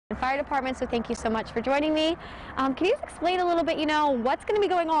Fire Department, so thank you so much for joining me. Can you just explain a little bit, what's going to be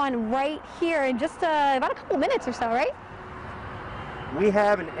going on right here in just about a couple minutes or so, right? We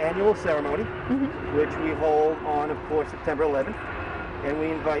have an annual ceremony, which we hold on, of course, September 11th, and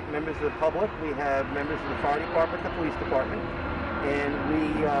we invite members of the public. We have members of the fire department, the police department, and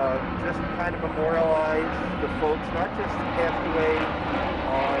we just kind of memorialize the folks, not just who passed away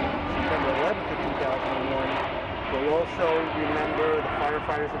on September 11th of 2001, but we also remember the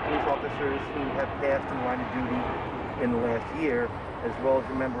firefighters and police officers who have passed in line of duty in the last year, as well as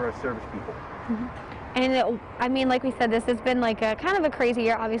remember our service people. And I mean, like we said, this has been like a kind of a crazy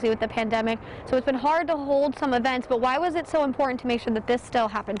year, obviously, with the pandemic. So it's been hard to hold some events, but why was it so important to make sure that this still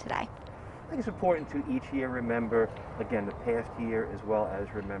happened today? I think it's important to each year remember, again, the past year, as well as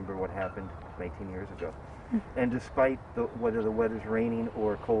remember what happened 19 years ago. And despite whether the weather's raining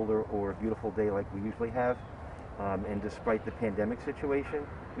or colder or a beautiful day like we usually have, and despite the pandemic situation,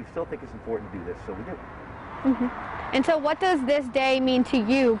 we still think it's important to do this, so we do. And so what does this day mean to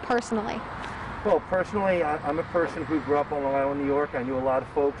you personally? Well, personally, I'm a person who grew up on Long Island, New York. I knew a lot of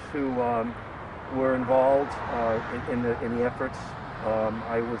folks who were involved in the efforts.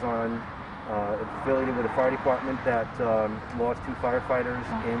 I was affiliated with a fire department that lost 2 firefighters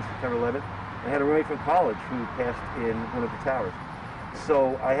in September 11th. I had a roommate from college who passed in one of the towers.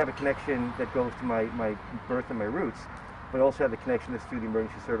 So I have a connection that goes to my birth and my roots, but I also have the connection that's through the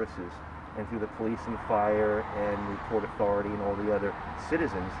emergency services and through the police and fire and the Port Authority and all the other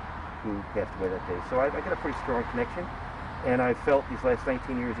citizens who passed away that day. So I got a pretty strong connection, and I felt these last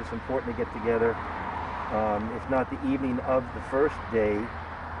 19 years it's important to get together, if not the evening of the first day,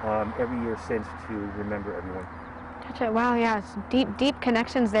 every year since, to remember everyone. Gotcha. Wow, yeah, it's deep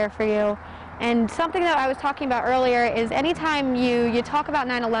connections there for you. And something that I was talking about earlier is anytime you talk about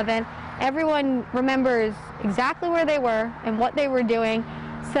 9/11, everyone remembers exactly where they were and what they were doing.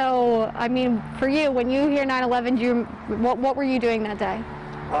 So, I mean, for you, when you hear 9/11, what were you doing that day?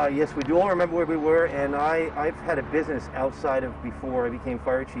 Yes, we do all remember where we were, and I've had a business outside of before I became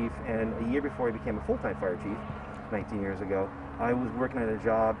fire chief, and a year before I became a full-time fire chief, 19 years ago, I was working at a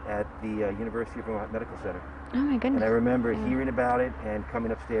job at the University of Vermont Medical Center. Oh my goodness. And I remember hearing about it and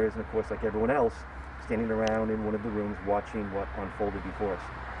coming upstairs, and of course, like everyone else, standing around in one of the rooms watching what unfolded before us.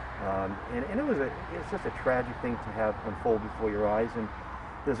 And it was just a tragic thing to have unfold before your eyes, and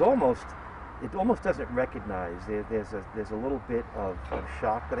it almost doesn't recognize. There's a little bit of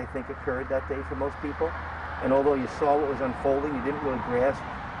shock that I think occurred that day for most people. And although you saw what was unfolding, you didn't really grasp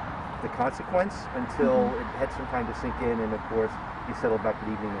the consequence until it had some time to sink in, and of course you settled back that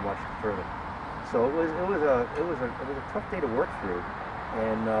evening and watched it further. So it was a tough day to work through,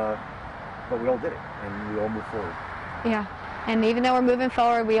 and but we all did it, and we all moved forward. Yeah, and even though we're moving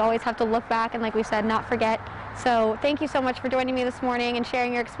forward, we always have to look back and, like we said, not forget. So thank you so much for joining me this morning and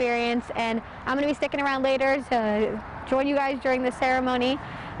sharing your experience, and I'm going to be sticking around later to join you guys during the ceremony.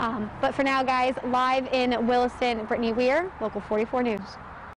 But for now, guys, live in Williston, Brittany Weir, Local 44 News.